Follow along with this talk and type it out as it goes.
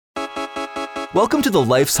Welcome to the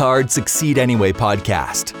Life's Hard, Succeed Anyway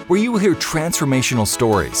podcast, where you will hear transformational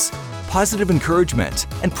stories, positive encouragement,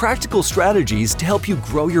 and practical strategies to help you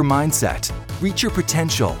grow your mindset, reach your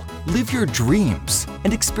potential, live your dreams,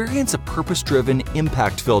 and experience a purpose-driven,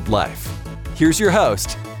 impact-filled life. Here's your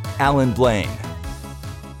host, Alan Blaine.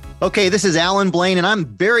 Okay, this is Alan Blaine, and I'm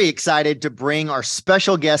very excited to bring our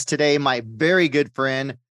special guest today, my very good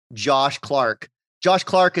friend, Josh Clark. Josh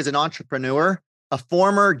Clark is an entrepreneur, a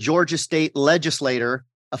former Georgia state legislator,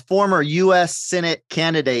 a former U.S. Senate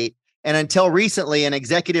candidate, and until recently, an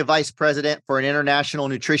executive vice president for an international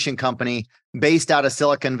nutrition company based out of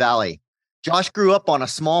Silicon Valley. Josh grew up on a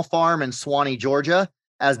small farm in Suwanee, Georgia,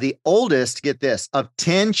 as the oldest, get this, of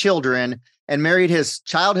 10 children, and married his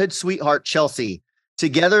childhood sweetheart, Chelsea.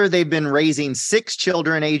 Together, they've been raising 6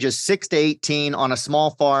 children ages 6 to 18 on a small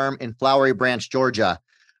farm in Flowery Branch, Georgia.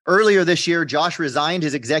 Earlier this year, Josh resigned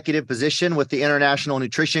his executive position with the International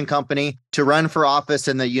Nutrition Company to run for office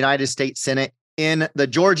in the United States Senate in the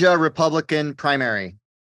Georgia Republican primary.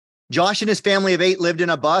 Josh and his family of 8 lived in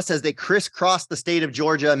a bus as they crisscrossed the state of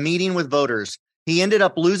Georgia, meeting with voters. He ended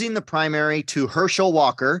up losing the primary to Herschel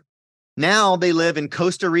Walker. Now they live in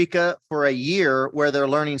Costa Rica for a year where they're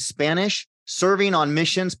learning Spanish, serving on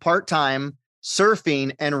missions part-time,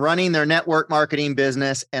 surfing, and running their network marketing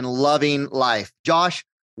business and loving life. Josh,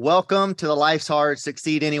 welcome to the Life's Hard,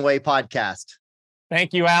 Succeed Anyway podcast.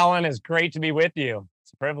 Thank you, Alan. It's great to be with you.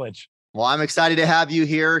 It's a privilege. Well, I'm excited to have you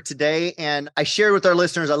here today. And I shared with our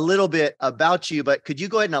listeners a little bit about you, but could you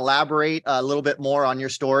go ahead and elaborate a little bit more on your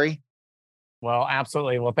story? Well,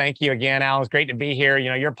 absolutely. Well, thank you again, Alan. It's great to be here. You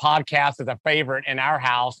know, your podcast is a favorite in our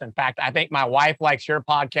house. In fact, I think my wife likes your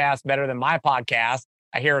podcast better than my podcast.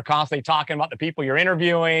 I hear her constantly talking about the people you're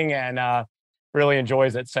interviewing and really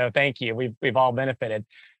enjoys it. So thank you. We've all benefited.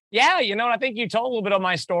 Yeah, you know, I think you told a little bit of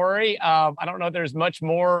my story. I don't know if there's much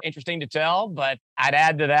more interesting to tell, but I'd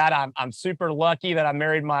add to that. I'm super lucky that I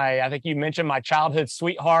married I think you mentioned my childhood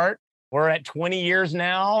sweetheart. We're at 20 years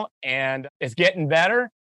now and it's getting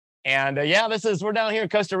better. And we're down here in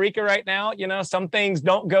Costa Rica right now. You know, some things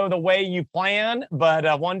don't go the way you plan,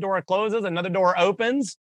 but one door closes, another door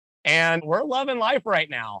opens, and we're loving life right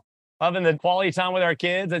now. Loving the quality time with our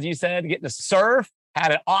kids, as you said, getting to surf.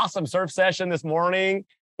 Had an awesome surf session this morning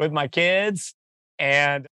with my kids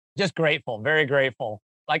and just grateful, very grateful.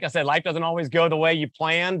 Like I said, life doesn't always go the way you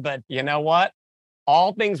plan, but you know what?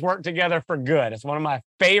 All things work together for good. It's one of my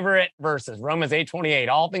favorite verses, Romans 8:28.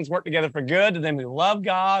 All things work together for good to them who love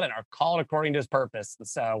God and are called according to his purpose. And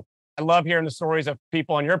so I love hearing the stories of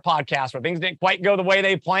people on your podcast where things didn't quite go the way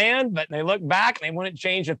they planned, but they look back and they wouldn't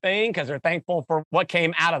change a thing because they're thankful for what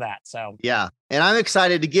came out of that. So, yeah. And I'm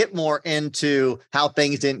excited to get more into how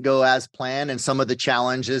things didn't go as planned and some of the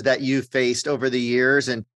challenges that you faced over the years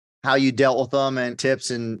and how you dealt with them and tips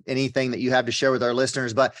and anything that you have to share with our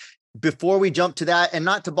listeners. But before we jump to that, and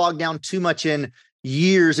not to bog down too much in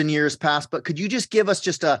years and years past, but could you just give us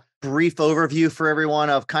just a brief overview for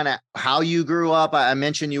everyone of kind of how you grew up? I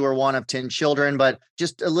mentioned you were one of 10 children, but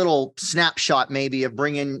just a little snapshot maybe of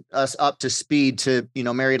bringing us up to speed to, you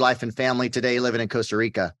know, married life and family today living in Costa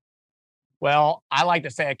Rica. Well, I like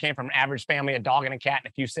to say I came from an average family, a dog and a cat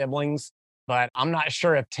and a few siblings, but I'm not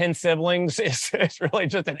sure if 10 siblings is really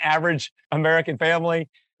just an average American family.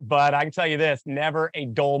 But I can tell you this, never a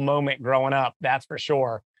dull moment growing up, that's for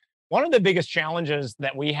sure. One of the biggest challenges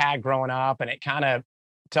that we had growing up, and it kind of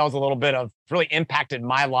tells a little bit of really impacted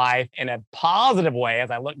my life in a positive way as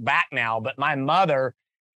I look back now, but my mother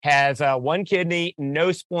has 1 kidney,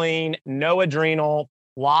 no spleen, no adrenal,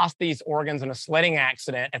 lost these organs in a sledding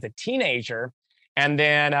accident as a teenager, and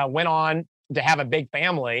then went on to have a big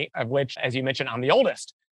family, of which, as you mentioned, I'm the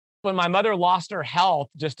oldest. When my mother lost her health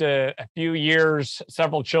just a few years,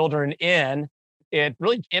 several children in, it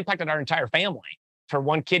really impacted our entire family. Her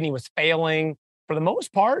 1 kidney was failing. For the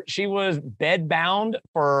most part, she was bedbound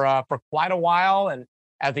for quite a while. And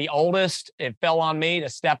as the oldest, it fell on me to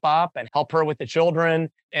step up and help her with the children.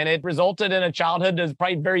 And it resulted in a childhood that's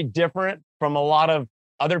probably very different from a lot of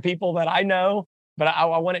other people that I know. But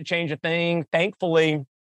I wouldn't change a thing. Thankfully,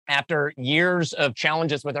 after years of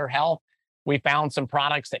challenges with her health, we found some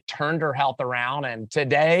products that turned her health around. And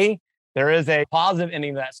today, there is a positive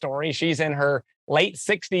ending to that story. She's in her late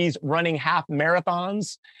 60s running half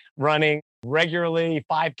marathons, running regularly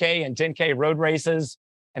 5K and 10K road races,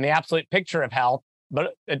 and the absolute picture of health.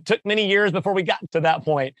 But it took many years before we got to that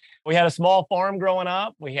point. We had a small farm growing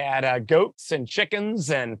up. We had goats and chickens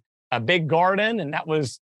and a big garden. And that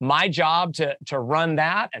was my job to run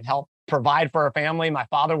that and help provide for our family. My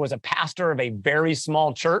father was a pastor of a very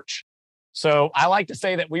small church. So I like to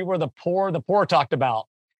say that we were the poor talked about.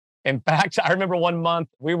 In fact, I remember one month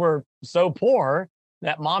we were so poor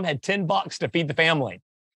that mom had $10 to feed the family.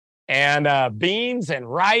 And beans and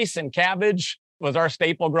rice and cabbage was our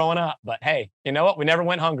staple growing up. But hey, you know what? We never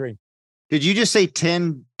went hungry. Did you just say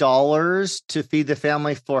 $10 to feed the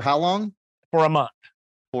family for how long? For a month.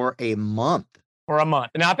 For a month. For a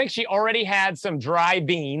month. Now, I think she already had some dry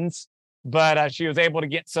beans, but she was able to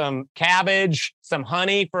get some cabbage, some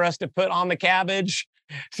honey for us to put on the cabbage.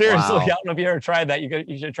 Seriously, Wow. I don't know if you ever tried that.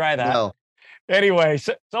 You should try that. No. Anyway,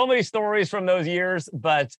 so many stories from those years,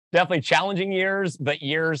 but definitely challenging years, but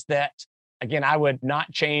years that, again, I would not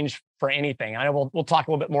change for anything. I know we'll talk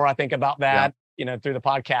a little bit more, I think, about that, through the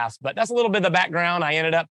podcast, but that's a little bit of the background. I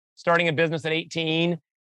ended up starting a business at 18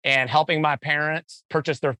 and helping my parents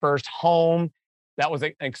purchase their first home. That was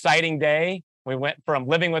an exciting day. We went from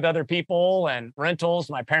living with other people and rentals,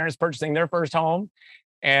 my parents purchasing their first home,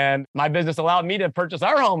 and my business allowed me to purchase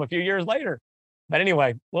our home a few years later. But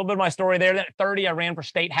anyway, a little bit of my story there. Then at 30, I ran for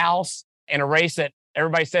state house in a race that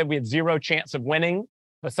everybody said we had zero chance of winning.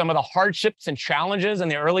 But some of the hardships and challenges in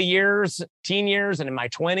the early years, teen years, and in my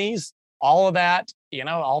 20s, all of that,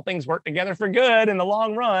 all things work together for good in the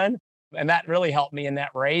long run. And that really helped me in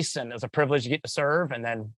that race. And it was a privilege to get to serve. And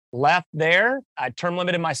then left there. I term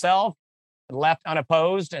limited myself, left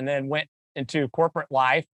unopposed, and then went into corporate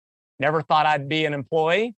life. Never thought I'd be an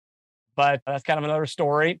employee, but that's kind of another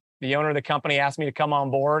story. The owner of the company asked me to come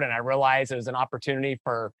on board, and I realized it was an opportunity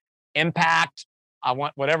for impact. I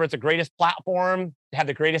want whatever's the greatest platform to have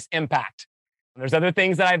the greatest impact. There's other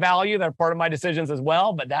things that I value that are part of my decisions as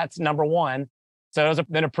well, but that's number one. So it's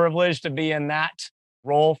been a privilege to be in that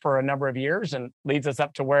role for a number of years, and leads us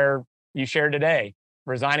up to where you shared today,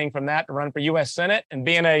 resigning from that to run for U.S. Senate and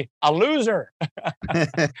being a loser.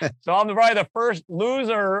 So I'm probably the first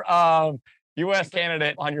loser U.S.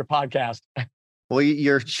 candidate on your podcast. Well,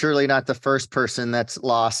 you're surely not the first person that's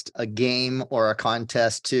lost a game or a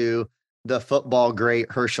contest to the football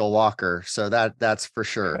great Herschel Walker. So that's for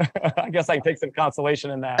sure. I guess I can take some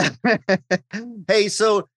consolation in that. Hey,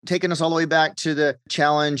 so taking us all the way back to the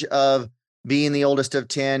challenge of being the oldest of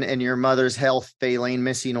 10 and your mother's health failing,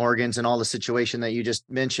 missing organs, and all the situation that you just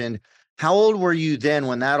mentioned. How old were you then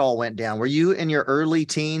when that all went down? Were you in your early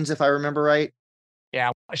teens, if I remember right?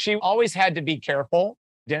 Yeah, she always had to be careful,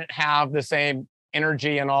 didn't have the same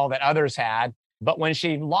energy and all that others had. But when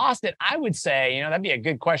she lost it, I would say, that'd be a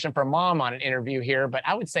good question for mom on an interview here, but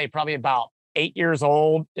I would say probably about 8 years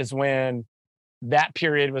old is when that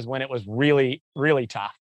period was when it was really, really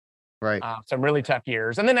tough. Right. Some really tough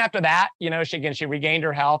years. And then after that, she regained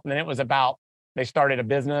her health. And then it was they started a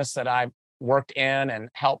business that I worked in and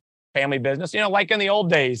helped family business, like in the old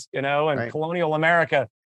days, in Right. colonial America,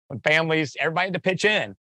 when families, everybody had to pitch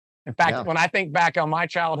in. In fact, when I think back on my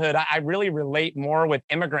childhood, I really relate more with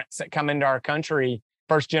immigrants that come into our country,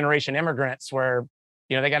 first generation immigrants, where,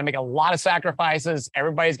 they got to make a lot of sacrifices.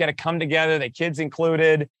 Everybody's got to come together, the kids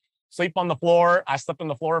included, sleep on the floor. I slept on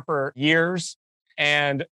the floor for years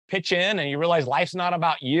and pitch in, and you realize life's not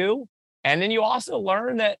about you. And then you also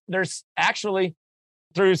learn that there's actually,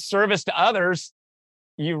 through service to others,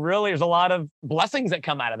 there's a lot of blessings that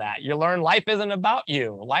come out of that. You learn life isn't about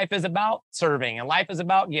you. Life is about serving, and life is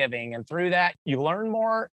about giving. And through that, you learn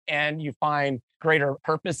more and you find greater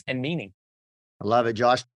purpose and meaning. I love it,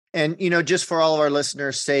 Josh. And, just for all of our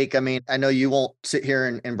listeners' sake, I know you won't sit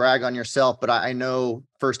here and brag on yourself, but I know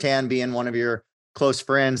firsthand, being one of your close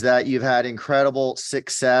friends, that you've had incredible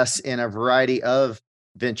success in a variety of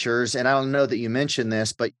ventures. And I don't know that you mentioned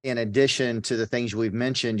this, but in addition to the things we've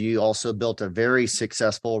mentioned, you also built a very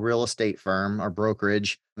successful real estate firm or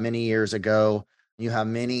brokerage many years ago. You have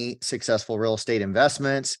many successful real estate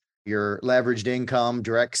investments, your leveraged income,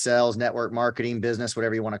 direct sales, network marketing business,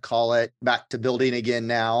 whatever you want to call it, back to building again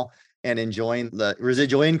now and enjoying the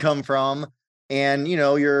residual income from. And,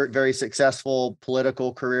 your very successful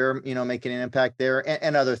political career, making an impact there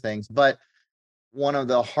and other things. But one of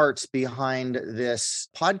the hearts behind this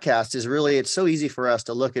podcast is really, it's so easy for us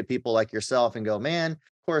to look at people like yourself and go, man,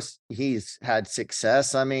 of course he's had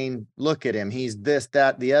success. Look at him. He's this,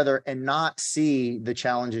 that, the other, and not see the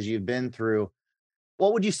challenges you've been through.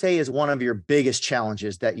 What would you say is one of your biggest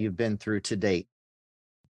challenges that you've been through to date?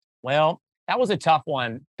 Well, that was a tough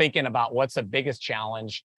one, thinking about what's the biggest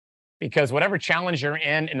challenge, because whatever challenge you're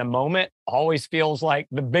in the moment always feels like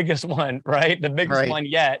the biggest one, right? The biggest one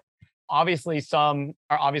yet. Obviously, some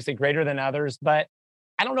are obviously greater than others, but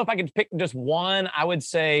I don't know if I could pick just one. I would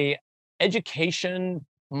say education,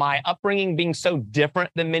 my upbringing being so different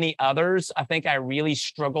than many others. I think I really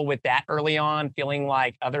struggled with that early on, feeling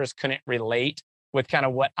like others couldn't relate with kind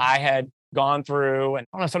of what I had gone through. And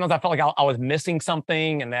I don't know, sometimes I felt like I was missing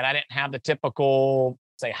something and that I didn't have the typical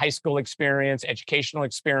say high school experience, educational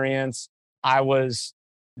experience.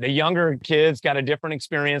 The younger kids got a different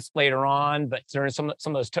experience later on, but during some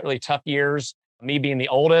of those really tough years, me being the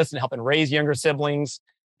oldest and helping raise younger siblings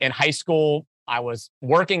in high school, I was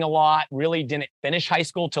working a lot, really didn't finish high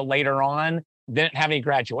school till later on, didn't have any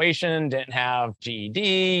graduation, didn't have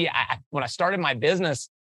GED. When I started my business,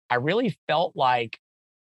 I really felt like,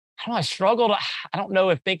 I don't know, I struggled. I don't know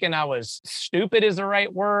if thinking I was stupid is the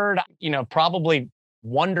right word, probably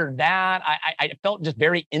wondered that. I felt just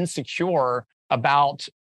very insecure about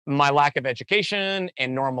my lack of education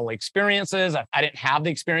and normal experiences. I didn't have the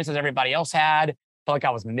experiences everybody else had. I felt like I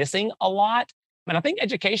was missing a lot. And I think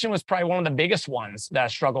education was probably one of the biggest ones that I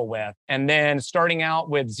struggled with. And then starting out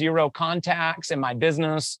with zero contacts in my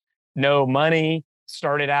business, no money,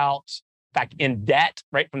 started out, in fact, in debt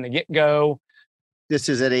right from the get-go. This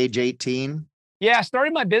is at age 18? Yeah, I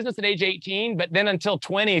started my business at age 18, but then until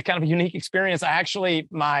 20, it's kind of a unique experience.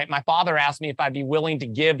 My father asked me if I'd be willing to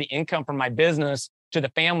give the income from my business to the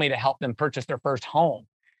family to help them purchase their first home.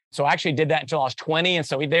 So I actually did that until I was 20. And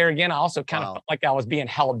so there again, I also kind of felt like I was being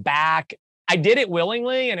held back. I did it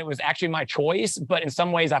willingly and it was actually my choice. But in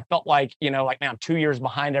some ways I felt like, now I'm 2 years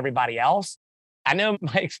behind everybody else. I know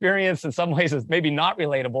my experience in some ways is maybe not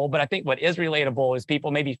relatable, but I think what is relatable is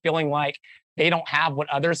people maybe feeling like they don't have what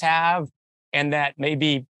others have and that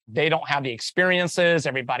maybe they don't have the experiences.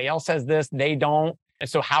 Everybody else has this, they don't. And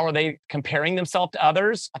so how are they comparing themselves to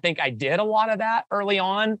others? I think I did a lot of that early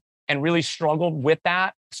on and really struggled with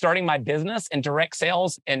that, starting my business in direct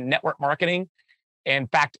sales and network marketing. In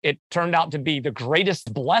fact, it turned out to be the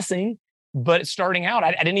greatest blessing. But starting out,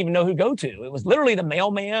 I didn't even know who to go to. It was literally the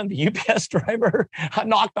mailman, the UPS driver. I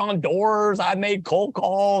knocked on doors. I made cold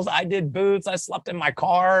calls. I did booths. I slept in my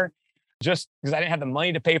car just because I didn't have the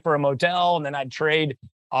money to pay for a motel. And then I'd trade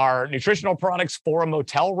our nutritional products for a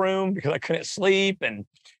motel room because I couldn't sleep. And,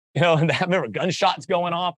 and I remember gunshots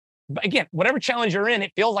going off. But again, whatever challenge you're in,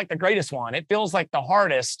 it feels like the greatest one. It feels like the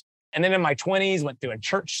hardest. And then in my 20s, went through a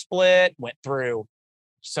church split, went through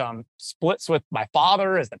some splits with my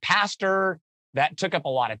father as the pastor. That took up a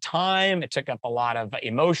lot of time. It took up a lot of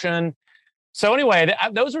emotion. So anyway,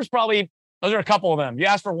 those are a couple of them. You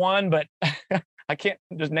asked for one, but I can't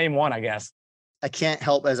just name one, I guess. I can't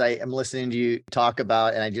help as I am listening to you talk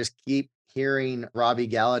about, and I just keep hearing Robbie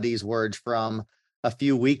Gallaty's words from a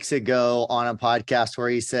few weeks ago on a podcast where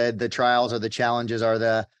he said the trials or the challenges are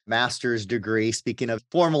the master's degree. Speaking of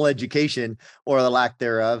formal education or the lack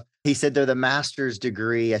thereof, he said they're the master's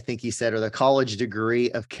degree, I think he said, or the college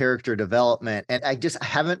degree of character development. And I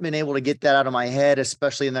haven't been able to get that out of my head,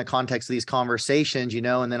 especially in the context of these conversations,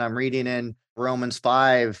 and then I'm reading in Romans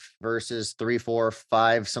 5 verses 3, 4,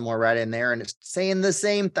 5, somewhere right in there. And it's saying the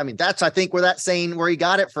same. I mean, that's, I think, where he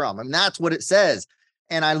got it from. I mean, that's what it says.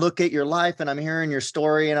 And I look at your life and I'm hearing your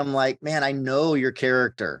story and I'm like, man, I know your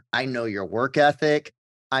character. I know your work ethic.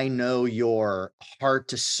 I know your heart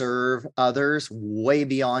to serve others way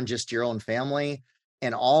beyond just your own family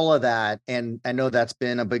and all of that. And I know that's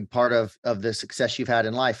been a big part of the success you've had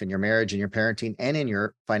in life, in your marriage and your parenting and in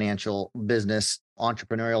your financial business,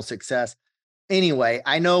 entrepreneurial success. Anyway,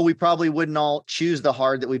 I know we probably wouldn't all choose the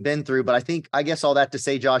hard that we've been through, but I guess all that to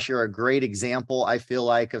say, Josh, you're a great example, I feel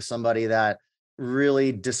like, of somebody that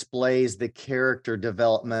really displays the character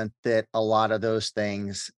development that a lot of those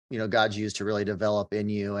things, God's used to really develop in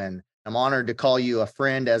you. And I'm honored to call you a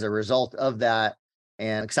friend as a result of that.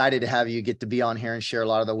 And excited to have you get to be on here and share a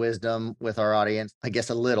lot of the wisdom with our audience. I guess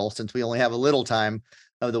a little, since we only have a little time,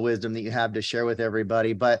 of the wisdom that you have to share with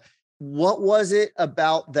everybody. But what was it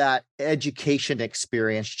about that education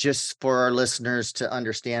experience, just for our listeners to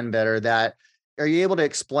understand better, that are you able to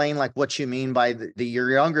explain like what you mean by your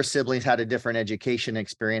younger siblings had a different education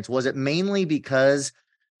experience? Was it mainly because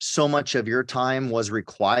so much of your time was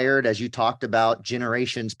required, as you talked about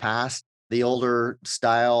generations past, the older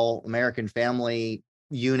style American family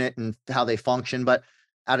unit and how they function, but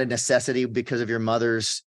out of necessity because of your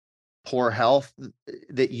mother's poor health,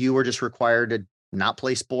 that you were just required to not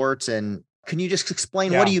play sports? And can you just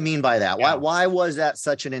explain, what do you mean by that? Why was that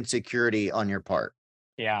such an insecurity on your part?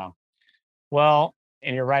 Yeah. Well,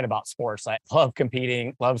 and you're right about sports. I love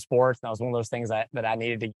competing, love sports. And that was one of those things that I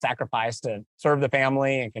needed to sacrifice to serve the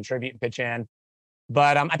family and contribute and pitch in.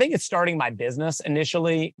 But I think it's starting my business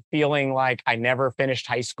initially, feeling like I never finished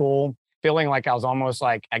high school, feeling like I was almost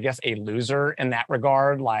like, I guess, a loser in that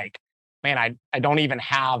regard. Like, man, I don't even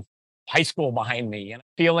have high school behind me, and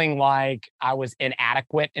feeling like I was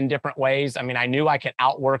inadequate in different ways. I mean, I knew I could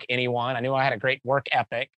outwork anyone. I knew I had a great work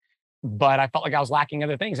ethic, but I felt like I was lacking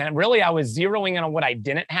other things. And really, I was zeroing in on what I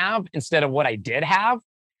didn't have instead of what I did have.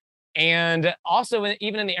 And also,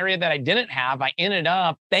 even in the area that I didn't have, I ended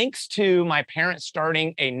up, thanks to my parents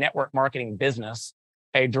starting a network marketing business,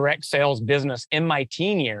 a direct sales business in my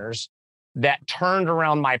teen years that turned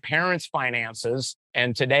around my parents' finances.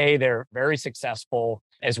 And today they're very successful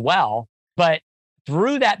as well. But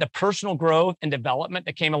through that, the personal growth and development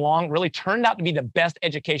that came along really turned out to be the best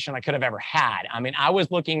education I could have ever had. I mean, I was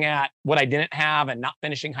looking at what I didn't have and not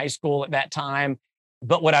finishing high school at that time.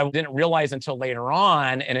 But what I didn't realize until later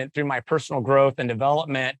on, and through my personal growth and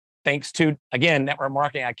development, thanks to, again, network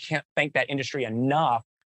marketing, I can't thank that industry enough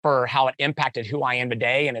for how it impacted who I am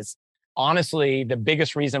today. And it's honestly the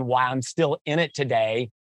biggest reason why I'm still in it today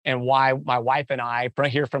and why my wife and I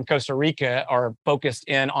here from Costa Rica are focused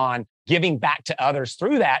in on giving back to others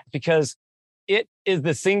through that, because it is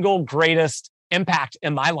the single greatest impact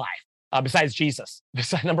in my life, besides Jesus.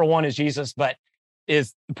 Besides, number one is Jesus, but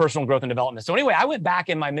is personal growth and development. So anyway, I went back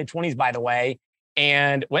in my mid-20s, by the way,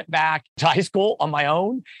 and went back to high school on my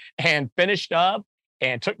own and finished up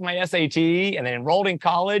and took my SAT and then enrolled in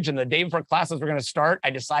college. And the day before classes were going to start, I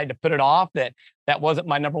decided to put it off. That wasn't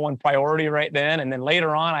my number one priority right then. And then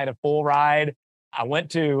later on, I had a full ride. I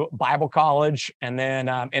went to Bible college and then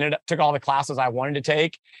took all the classes I wanted to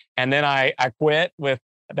take. And then I quit with,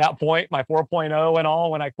 at that point, my 4.0 and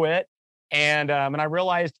all when I quit. And I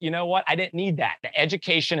realized, you know what? I didn't need that. The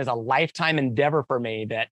education is a lifetime endeavor for me.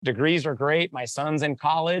 That degrees are great. My son's in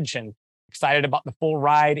college and excited about the full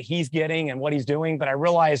ride he's getting and what he's doing. But I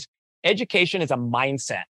realized education is a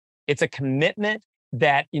mindset. It's a commitment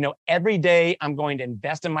that, every day I'm going to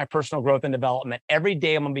invest in my personal growth and development. Every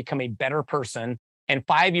day I'm going to become a better person. And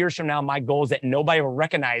 5 years from now, my goal is that nobody will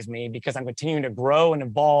recognize me because I'm continuing to grow and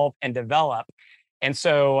evolve and develop. And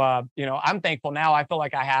so, I'm thankful now. I feel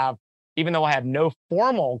like I have, even though I have no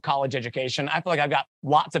formal college education, I feel like I've got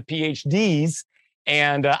lots of PhDs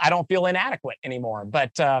and I don't feel inadequate anymore.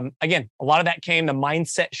 But again, a lot of that came to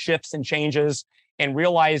mindset shifts and changes and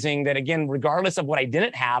realizing that, again, regardless of what I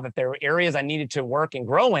didn't have, if there were areas I needed to work and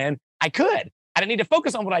grow in, I could. I didn't need to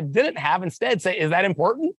focus on what I didn't have. Instead, say, is that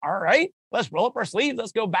important? All right, let's roll up our sleeves.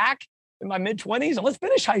 Let's go back in my mid-20s and let's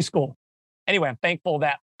finish high school. Anyway, I'm thankful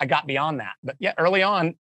that I got beyond that. But yeah, early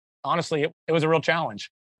on, honestly, it was a real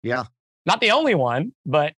challenge. Yeah. Not the only one,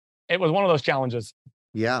 but it was one of those challenges.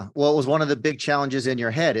 Yeah. Well, it was one of the big challenges in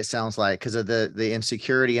your head, it sounds like, because of the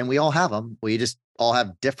insecurity. And we all have them. We just all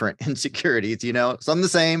have different insecurities, some the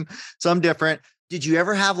same, some different. Did you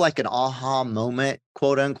ever have like an aha moment,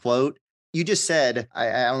 quote unquote? You just said,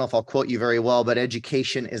 I don't know if I'll quote you very well, but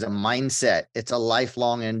education is a mindset. It's a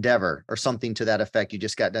lifelong endeavor or something to that effect. You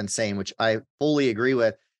just got done saying, which I fully agree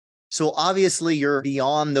with. So obviously you're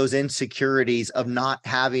beyond those insecurities of not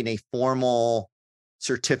having a formal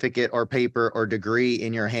certificate or paper or degree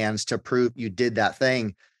in your hands to prove you did that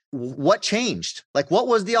thing. What changed? Like, what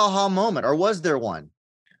was the aha moment, or was there one?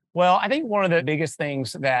 Well, I think one of the biggest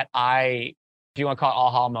things that if you want to call it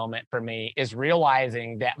aha moment for me, is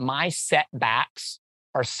realizing that my setbacks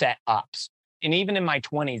are set ups. And even in my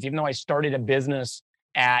 20s, even though I started a business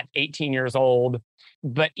at 18 years old,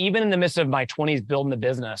 but even in the midst of my 20s building the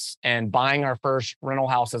business and buying our first rental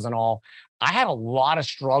houses and all, I had a lot of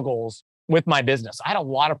struggles with my business. I had a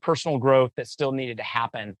lot of personal growth that still needed to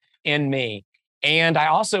happen in me. And I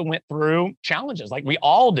also went through challenges like we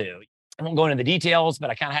all do. I won't go into the details,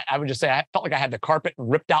 but I would just say I felt like I had the carpet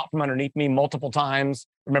ripped out from underneath me multiple times.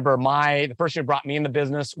 Remember, the person who brought me in the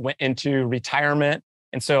business went into retirement.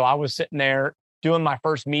 And so I was sitting there doing my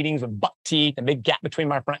first meetings with buck teeth, a big gap between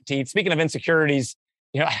my front teeth. Speaking of insecurities,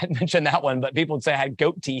 I had mentioned that one, but people would say I had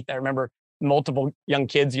goat teeth. I remember multiple young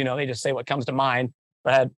kids, they just say what comes to mind.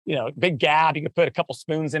 But I had, big gap. You could put a couple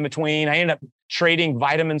spoons in between. I ended up trading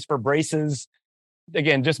vitamins for braces.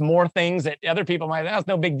 Again, just more things that other people might, that's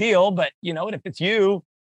no big deal. But if it's you,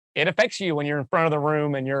 it affects you when you're in front of the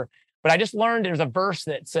room but I just learned there's a verse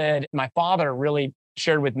that said, my father really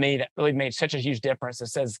shared with me that really made such a huge difference. It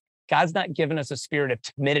says, God's not given us a spirit of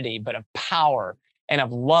timidity, but of power and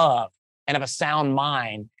of love and of a sound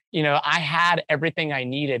mind. I had everything I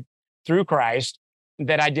needed through Christ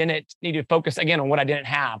that I didn't need to focus again on what I didn't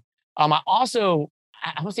have. I want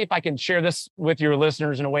to see if I can share this with your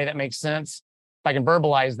listeners in a way that makes sense, if I can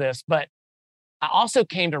verbalize this, but I also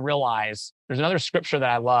came to realize there's another scripture that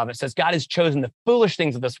I love. It says, God has chosen the foolish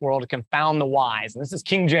things of this world to confound the wise. And this is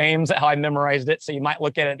King James, how I memorized it. So you might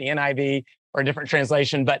look at it in the NIV or a different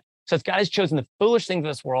translation, but it says, God has chosen the foolish things of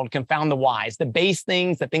this world to confound the wise, the base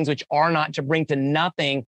things, the things which are not, to bring to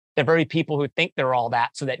nothing the very people who think they're all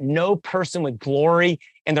that, so that no person would glory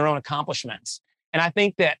in their own accomplishments. And I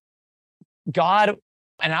think that God,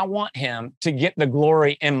 and I want him to get the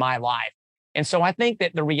glory in my life. And so I think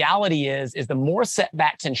that the reality is the more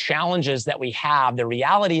setbacks and challenges that we have, the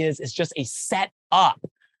reality is just a set up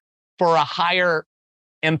for a higher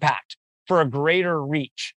impact, for a greater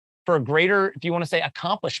reach, for a greater, if you want to say,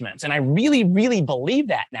 accomplishments. And I really, really believe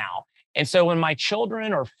that now. And so when my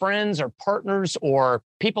children or friends or partners or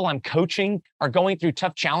people I'm coaching are going through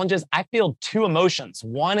tough challenges, I feel two emotions.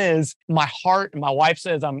 One is my heart. My wife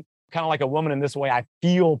says I'm kind of like a woman in this way. I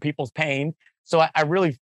feel people's pain. So I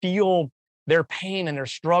really feel their pain and their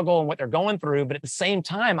struggle and what they're going through. But at the same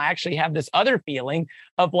time, I actually have this other feeling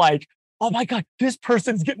of like, oh my God, this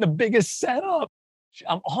person's getting the biggest setup.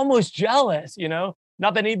 I'm almost jealous, not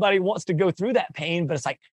that anybody wants to go through that pain, but it's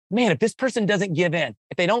like, man, if this person doesn't give in,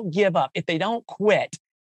 if they don't give up, if they don't quit,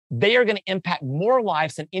 they are going to impact more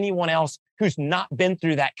lives than anyone else who's not been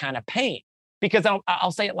through that kind of pain. Because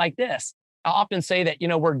I'll say it like this. I often say that,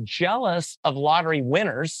 we're jealous of lottery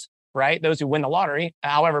winners, right? Those who win the lottery.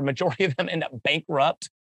 However, majority of them end up bankrupt,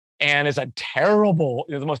 and it's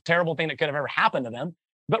the most terrible thing that could have ever happened to them.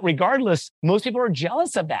 But regardless, most people are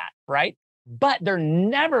jealous of that, right? But they're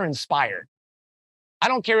never inspired. I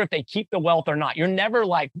don't care if they keep the wealth or not. You're never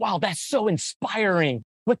like, wow, that's so inspiring,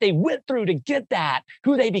 what they went through to get that,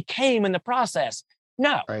 who they became in the process.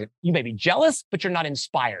 No, Right. You may be jealous, but you're not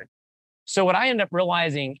inspired. So what I end up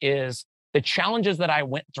realizing is the challenges that I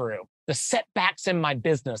went through, the setbacks in my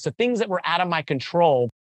business, the things that were out of my control.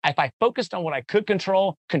 If I focused on what I could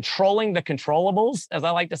control, controlling the controllables, as I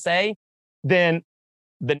like to say, then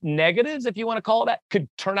the negatives, if you want to call it that, could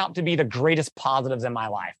turn out to be the greatest positives in my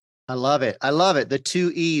life. I love it. I love it. The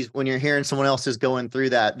 2 E's when you're hearing someone else is going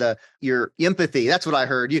through that, your empathy. That's what I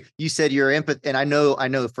heard. You said your empathy, and I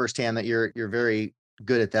know firsthand that you're very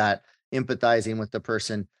good at that, empathizing with the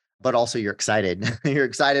person, but also you're excited. You're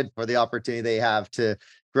excited for the opportunity they have to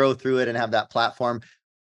grow through it and have that platform.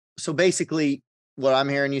 So basically, what I'm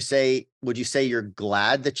hearing you say, would you say you're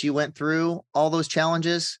glad that you went through all those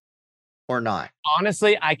challenges or not?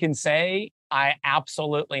 Honestly, I can say I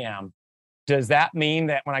absolutely am. Does that mean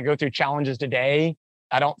that when I go through challenges today,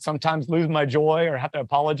 I don't sometimes lose my joy or have to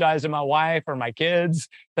apologize to my wife or my kids,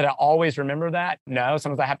 that I always remember that? No,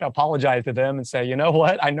 sometimes I have to apologize to them and say, you know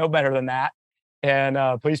what? I know better than that.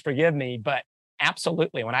 And please forgive me. But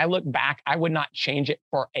absolutely, when I look back, I would not change it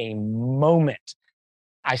for a moment.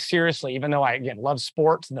 I seriously, even though I, again, love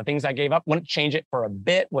sports and the things I gave up, wouldn't change it for a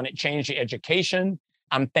bit, wouldn't change the education.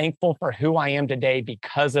 I'm thankful for who I am today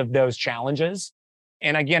because of those challenges.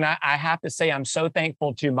 And again, I have to say, I'm so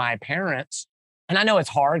thankful to my parents. And I know it's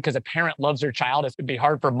hard because a parent loves their child. It would be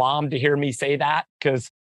hard for mom to hear me say that because,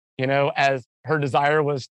 as her desire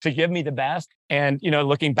was to give me the best. And,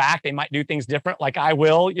 looking back, they might do things different like I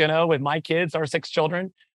will, with my kids, our 6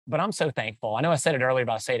 children. But I'm so thankful. I know I said it earlier,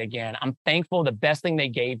 but I'll say it again. I'm thankful the best thing they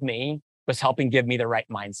gave me was helping give me the right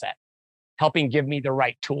mindset, helping give me the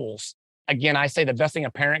right tools. Again, I say the best thing a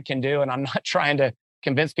parent can do, and I'm not trying to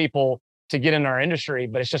convince people to get in our industry,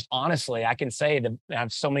 but it's just honestly, I can say that I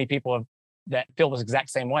have so many people that feel this exact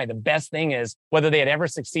same way. The best thing is, whether they had ever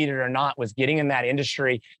succeeded or not, was getting in that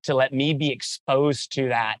industry to let me be exposed to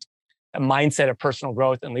that mindset of personal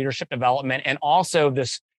growth and leadership development. And also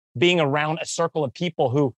this being around a circle of people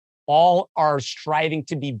who all are striving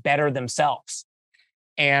to be better themselves.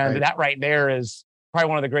 And Right. that right there is probably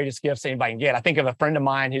one of the greatest gifts anybody can get. I think of a friend of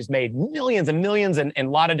mine who's made millions and millions in a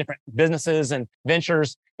lot of different businesses and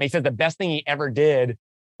ventures. And he said the best thing he ever did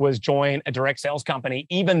was join a direct sales company,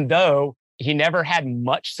 even though he never had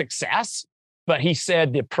much success. But he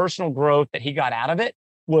said the personal growth that he got out of it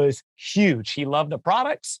was huge. He loved the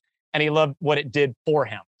products and he loved what it did for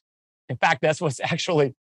him. In fact, that's what's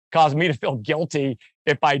actually caused me to feel guilty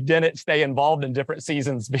if I didn't stay involved in different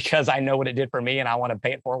seasons, because I know what it did for me and I want to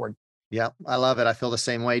pay it forward. Yeah, I love it. I feel the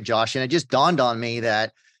same way, Josh. And it just dawned on me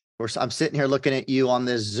that I'm sitting here looking at you on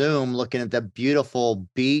this Zoom, looking at the beautiful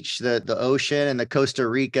beach, the ocean, and the Costa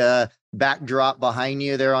Rica backdrop behind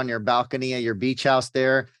you there on your balcony at your beach house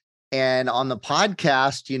there. And on the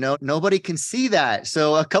podcast, nobody can see that.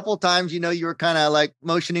 So a couple of times, you were kind of like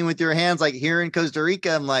motioning with your hands, like here in Costa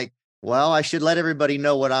Rica. I'm like, well, I should let everybody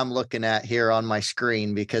know what I'm looking at here on my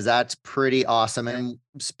screen, because that's pretty awesome. And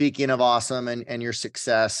speaking of awesome and your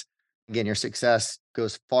success, again, your success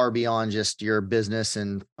goes far beyond just your business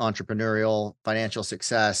and entrepreneurial financial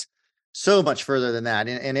success, so much further than that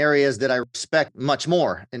in areas that I respect much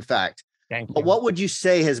more, in fact. Thank you. But what would you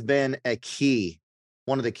say has been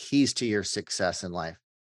one of the keys to your success in life?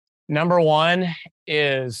 Number one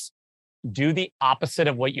is do the opposite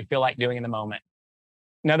of what you feel like doing in the moment.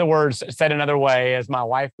 In other words, said another way, as my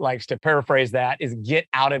wife likes to paraphrase that, is get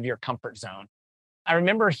out of your comfort zone. I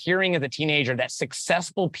remember hearing as a teenager that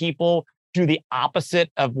successful people do the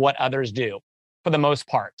opposite of what others do for the most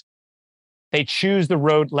part. They choose the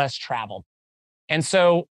road less traveled. And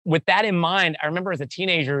so with that in mind, I remember as a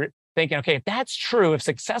teenager thinking, okay, if that's true, if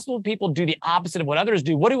successful people do the opposite of what others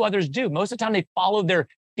do, what do others do? Most of the time they follow their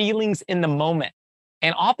feelings in the moment.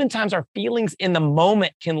 And oftentimes our feelings in the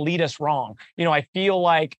moment can lead us wrong. I feel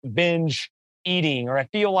like binge eating, or I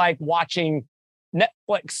feel like watching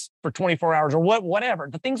Netflix for 24 hours or whatever.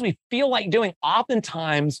 The things we feel like doing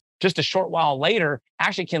oftentimes just a short while later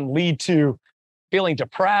actually can lead to feeling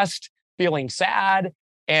depressed, feeling sad,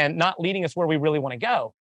 and not leading us where we really want to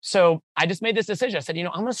go. So I just made this decision. I said,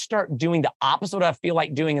 I'm going to start doing the opposite of what I feel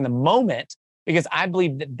like doing in the moment, because I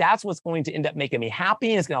believe that that's what's going to end up making me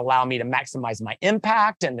happy. And it's going to allow me to maximize my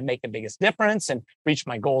impact and to make the biggest difference and reach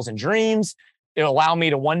my goals and dreams. It'll allow me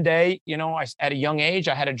to one day, at a young age,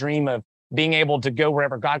 I had a dream of being able to go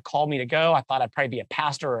wherever God called me to go. I thought I'd probably be a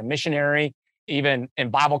pastor or a missionary. Even in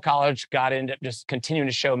Bible college, God ended up just continuing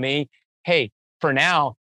to show me, hey, for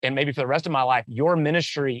now, and maybe for the rest of my life, your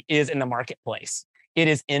ministry is in the marketplace. It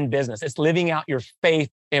is in business. It's living out your faith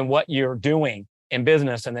in what you're doing in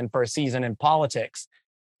business, and then for a season in politics.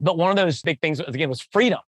 But one of those big things, again, was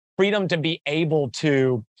freedom to be able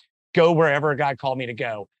to go wherever God called me to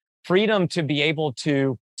go, freedom to be able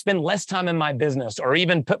to spend less time in my business, or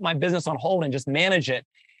even put my business on hold and just manage it,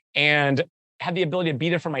 and have the ability to be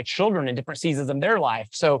there for my children in different seasons of their life.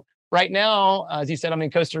 So right now, as you said, I'm in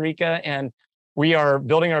Costa Rica, and we are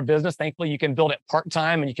building our business. Thankfully, you can build it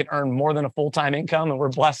part-time and you can earn more than a full-time income. And we're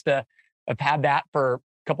blessed to have had that for a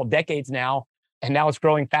couple of decades now. And now it's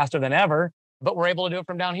growing faster than ever, but we're able to do it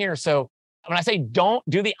from down here. So when I say don't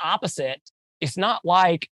do the opposite, it's not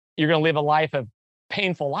like you're going to live a life of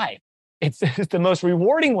painful life. It's the most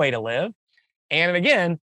rewarding way to live. And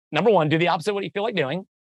again, number one, do the opposite of what you feel like doing.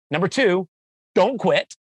 Number two, don't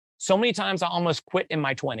quit. So many times I almost quit in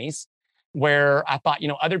my 20s, where I thought,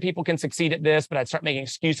 other people can succeed at this, but I'd start making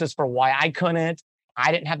excuses for why I couldn't. I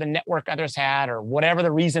didn't have the network others had, or whatever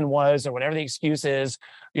the reason was, or whatever the excuse is,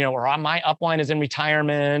 or my upline is in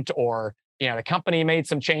retirement, or, the company made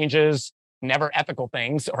some changes, never ethical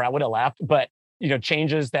things, or I would have left, but,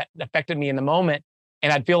 changes that affected me in the moment.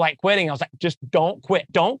 And I'd feel like quitting. I was like, just don't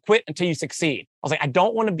quit. Don't quit until you succeed. I was like, I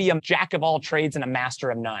don't want to be a jack of all trades and a master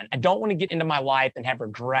of none. I don't want to get into my life and have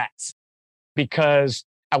regrets because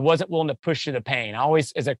I wasn't willing to push through the pain. I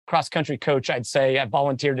always, as a cross-country coach, I'd say I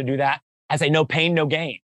volunteered to do that. I say, no pain, no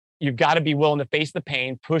gain. You've got to be willing to face the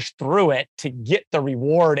pain, push through it to get the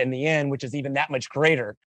reward in the end, which is even that much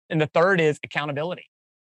greater. And the third is accountability.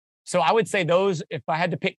 So I would say those, if I had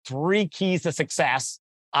to pick 3 keys to success,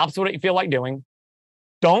 opposite what you feel like doing,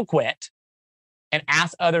 don't quit, and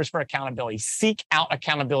ask others for accountability. Seek out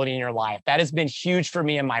accountability in your life. That has been huge for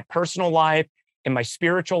me in my personal life, in my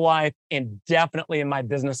spiritual life, and definitely in my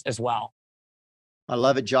business as well. I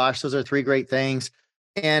love it, Josh. Those are 3 great things.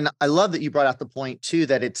 And I love that you brought out the point too,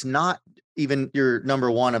 that it's not even your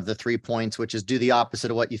number one of the 3 points, which is do the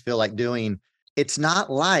opposite of what you feel like doing. It's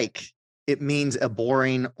not like it means a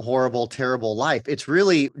boring, horrible, terrible life. It's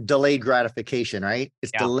really delayed gratification, right?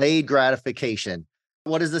 It's delayed gratification.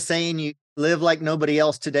 What is the saying? You live like nobody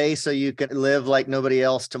else today so you can live like nobody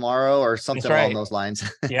else tomorrow, or something along those lines.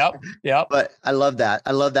 Yep. But I love that.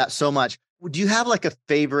 I love that so much. Do you have like a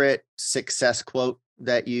favorite success quote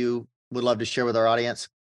that you would love to share with our audience?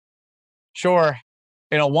 Sure.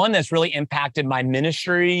 One that's really impacted my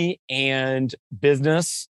ministry and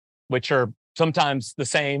business, which are sometimes the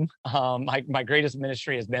same. My greatest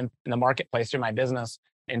ministry has been in the marketplace through my business,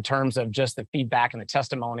 in terms of just the feedback and the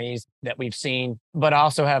testimonies that we've seen, but I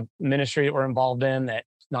also have ministry that we're involved in that's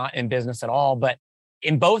not in business at all. But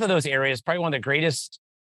in both of those areas, probably one of the greatest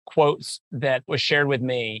quotes that was shared with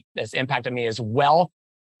me that's impacted me is wealth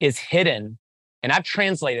is hidden. And I've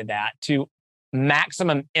translated that to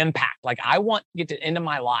maximum impact. Like, I want to get to the end of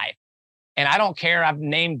my life, and I don't care. I've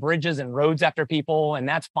named bridges and roads after people, and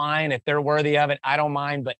that's fine. If they're worthy of it, I don't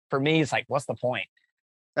mind. But for me, it's like, what's the point?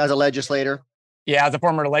 As a legislator? Yeah, as a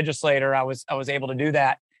former legislator, I was able to do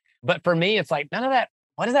that. But for me, it's like, none of that,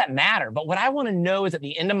 what does that matter? But what I want to know is at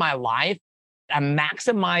the end of my life, I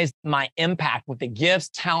maximized my impact with the gifts,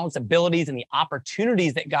 talents, abilities, and the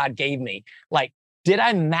opportunities that God gave me. Like, did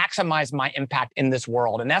I maximize my impact in this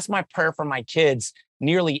world? And that's my prayer for my kids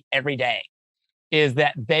nearly every day, is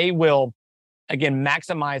that they will, again,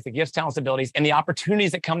 maximize the gifts, talents, abilities, and the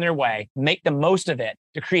opportunities that come their way, make the most of it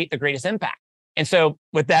to create the greatest impact. And so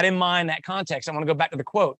with that in mind, that context, I want to go back to the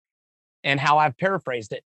quote and how I've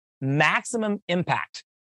paraphrased it. Maximum impact.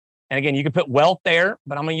 And again, you can put wealth there,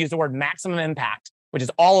 but I'm going to use the word maximum impact, which is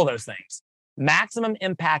all of those things. Maximum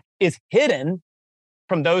impact is hidden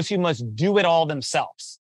from those who must do it all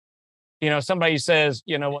themselves. Somebody says,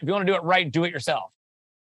 if you want to do it right, do it yourself.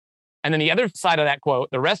 And then the other side of that quote,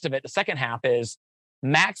 the rest of it, the second half is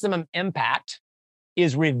maximum impact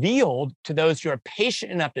is revealed to those who are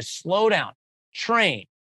patient enough to slow down, train,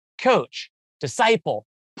 coach, disciple,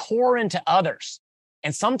 pour into others.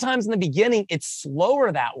 And sometimes in the beginning, it's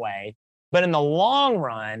slower that way, but in the long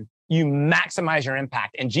run, you maximize your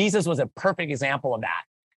impact. And Jesus was a perfect example of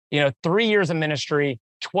that. 3 years of ministry,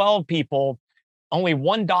 12 people, only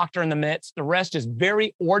one doctor in the midst. The rest is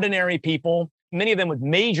very ordinary people, many of them with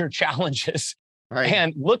major challenges. Right.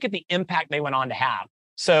 And look at the impact they went on to have.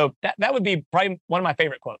 So that would be probably one of my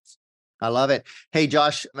favorite quotes. I love it. Hey,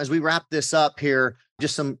 Josh, as we wrap this up here,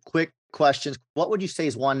 just some quick questions. What would you say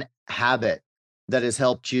is one habit that has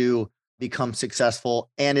helped you become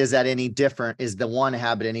successful? And is that any different? Is the one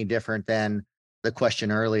habit any different than the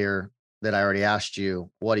question earlier that I already asked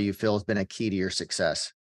you? What do you feel has been a key to your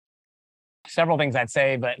success? Several things I'd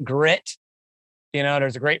say, but grit.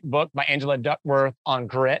 There's a great book by Angela Duckworth on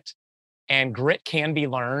grit, and grit can be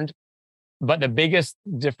learned. But the biggest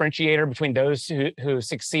differentiator between those who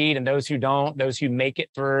succeed and those who don't, those who make it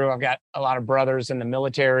through, I've got a lot of brothers in the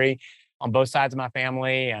military on both sides of my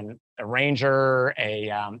family, and a Ranger,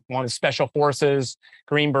 one of Special Forces,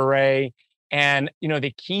 Green Beret. And,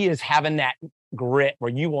 the key is having that grit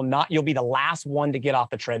where you'll be the last one to get off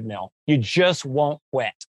the treadmill. You just won't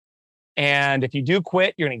quit. And if you do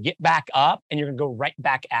quit, you're going to get back up and you're going to go right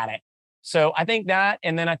back at it. So I think that,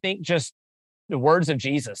 and then I think just the words of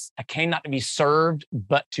Jesus, I came not to be served,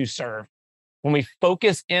 but to serve. When we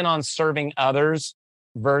focus in on serving others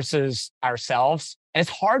versus ourselves, and it's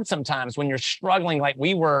hard sometimes when you're struggling like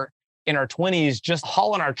we were in our 20s, just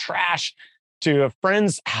hauling our trash to a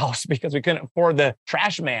friend's house because we couldn't afford the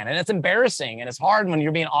trash man. And it's embarrassing. And it's hard when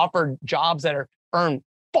you're being offered jobs that earn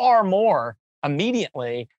far more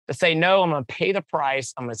immediately to say, no, I'm going to pay the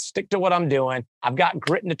price. I'm going to stick to what I'm doing. I've got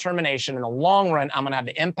grit and determination. In the long run, I'm going to have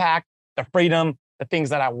the impact, the freedom, the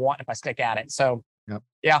things that I want if I stick at it. So,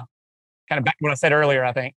 Yeah, kind of back to what I said earlier,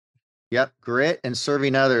 I think. Yep. Grit and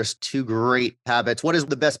serving others, two great habits. What is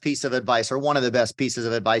the best piece of advice or one of the best pieces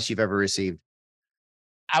of advice you've ever received?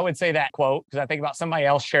 I would say that quote, because I think about somebody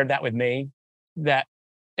else shared that with me, that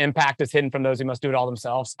impact is hidden from those who must do it all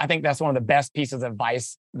themselves. I think that's one of the best pieces of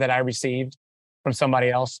advice that I received from somebody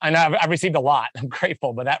else. I know I've received a lot. I'm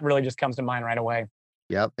grateful, but that really just comes to mind right away.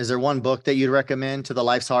 Yep. Is there one book that you'd recommend to the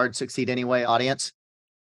Life's Hard, Succeed Anyway audience?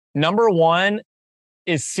 Number one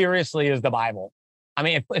is the Bible. I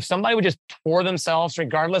mean, if somebody would just pour themselves,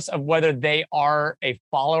 regardless of whether they are a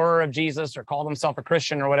follower of Jesus or call themselves a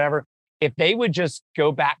Christian or whatever, if they would just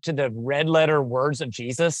go back to the red letter words of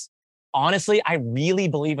Jesus, honestly, I really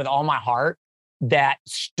believe with all my heart that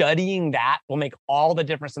studying that will make all the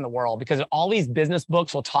difference in the world, because all these business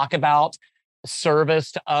books will talk about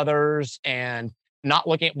service to others and not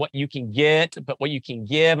looking at what you can get, but what you can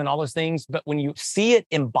give and all those things. But when you see it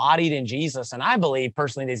embodied in Jesus, and I believe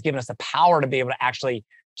personally that he's given us the power to be able to actually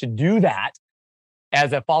to do that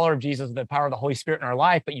as a follower of Jesus, the power of the Holy Spirit in our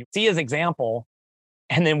life, but you see his example,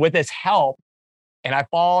 and then with his help, and I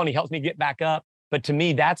fall and he helps me get back up. But to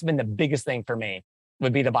me, that's been the biggest thing for me,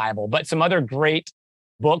 would be the Bible. But some other great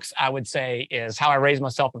books I would say is How I Raised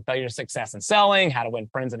Myself from Failure to Success in Selling, How to Win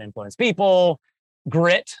Friends and Influence People,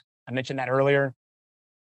 Grit. I mentioned that earlier.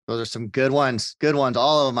 Those are some good ones. Good ones.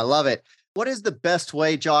 All of them. I love it. What is the best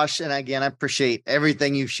way, Josh? And again, I appreciate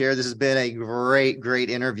everything you've shared. This has been a great, great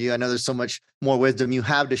interview. I know there's so much more wisdom you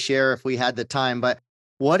have to share if we had the time, but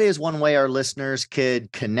what is one way our listeners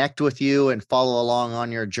could connect with you and follow along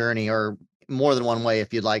on your journey, or more than one way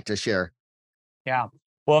if you'd like to share? Yeah.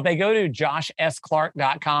 Well, if they go to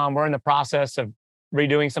joshsclark.com, we're in the process of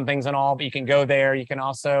redoing some things and all, but you can go there. You can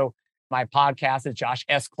also, my podcast is Josh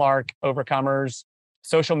S. Clark Overcomers.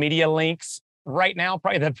 Social media links. Right now,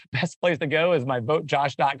 probably the best place to go is my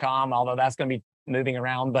votejosh.com, although that's going to be moving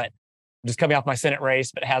around, but I'm just coming off my Senate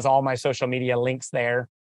race, but it has all my social media links there.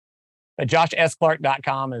 But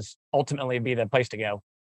joshsclark.com is ultimately be the place to go.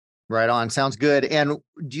 Right on. Sounds good. And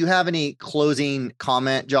do you have any closing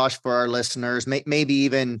comment, Josh, for our listeners? Maybe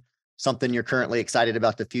even something you're currently excited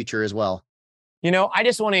about the future as well? I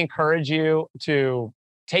just want to encourage you to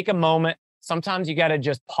take a moment. Sometimes you got to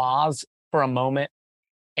just pause for a moment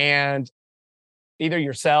and either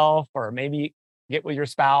yourself or maybe get with your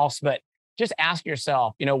spouse, but just ask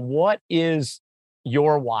yourself, what is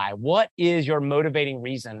your why? What is your motivating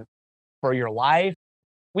reason for your life?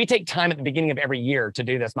 We take time at the beginning of every year to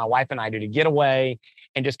do this. My wife and I do, to get away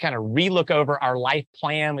and just kind of relook over our life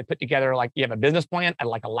plan. We put together, like, you have a business plan, I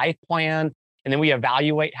like a life plan, and then we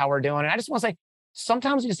evaluate how we're doing. And I just want to say,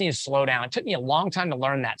 sometimes you just need to slow down. It took me a long time to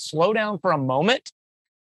learn that. Slow down for a moment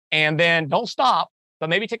And then don't stop, but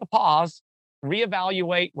maybe take a pause,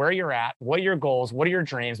 reevaluate where you're at, what are your goals, what are your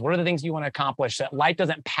dreams, what are the things you want to accomplish, so that life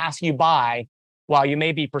doesn't pass you by while you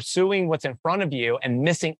may be pursuing what's in front of you and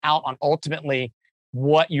missing out on ultimately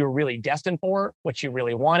what you're really destined for, what you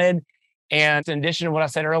really wanted. And in addition to what I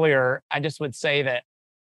said earlier, I just would say that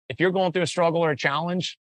if you're going through a struggle or a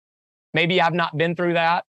challenge, maybe I've not been through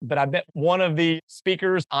that, but I bet one of the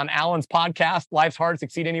speakers on Alan's podcast, Life's Hard,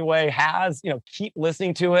 Succeed Anyway, has, keep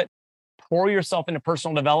listening to it. Pour yourself into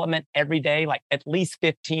personal development every day, like at least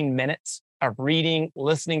 15 minutes of reading,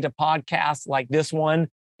 listening to podcasts like this one,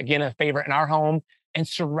 again, a favorite in our home, and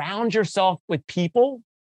surround yourself with people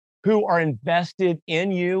who are invested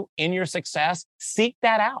in you, in your success. Seek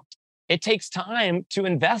that out. It takes time to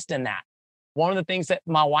invest in that. One of the things that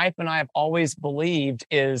my wife and I have always believed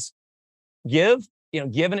is give,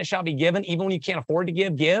 give and it shall be given. Even when you can't afford to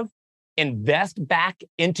give, invest back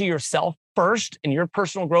into yourself first in your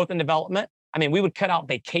personal growth and development. I mean, we would cut out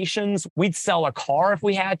vacations. We'd sell a car if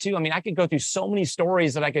we had to. I mean, I could go through so many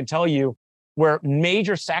stories that I could tell you where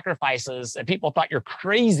major sacrifices that people thought you're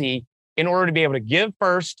crazy in order to be able to give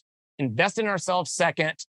first, invest in ourselves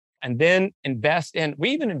second, and then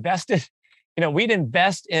we'd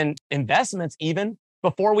invest in investments even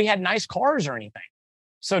before we had nice cars or anything.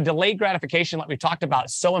 So delayed gratification, like we talked about,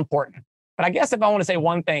 is so important. But I guess if I want to say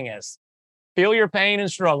one thing is, feel your pain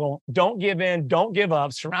and struggle. Don't give in. Don't give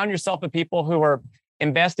up. Surround yourself with people who are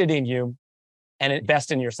invested in you, and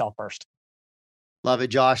invest in yourself first. Love it,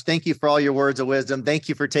 Josh. Thank you for all your words of wisdom. Thank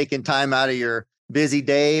you for taking time out of your busy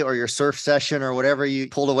day or your surf session or whatever you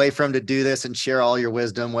pulled away from to do this and share all your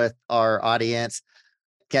wisdom with our audience.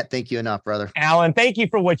 Can't thank you enough, brother. Alan, thank you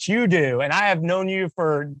for what you do. And I have known you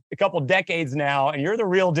for a couple decades now, and you're the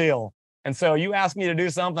real deal. And so you ask me to do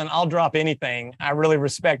something, I'll drop anything. I really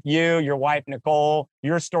respect you, your wife, Nicole,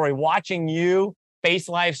 your story, watching you face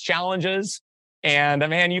life's challenges. And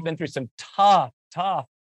man, you've been through some tough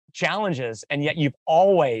challenges. And yet you've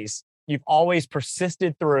always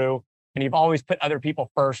persisted through, and you've always put other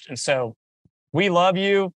people first. And so we love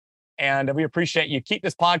you and we appreciate you. Keep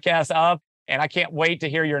this podcast up, and I can't wait to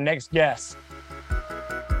hear your next guest.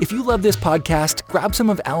 If you love this podcast, grab some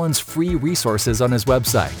of Alan's free resources on his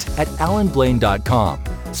website at alanblain.com,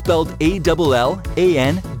 spelled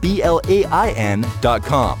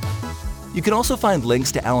ALLANBLAIN.com. You can also find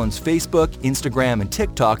links to Alan's Facebook, Instagram, and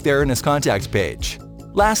TikTok there in his contacts page.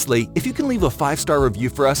 Lastly, if you can leave a 5-star review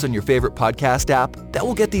for us on your favorite podcast app, that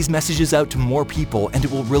will get these messages out to more people, and it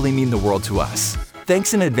will really mean the world to us.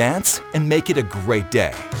 Thanks in advance, and make it a great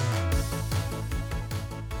day.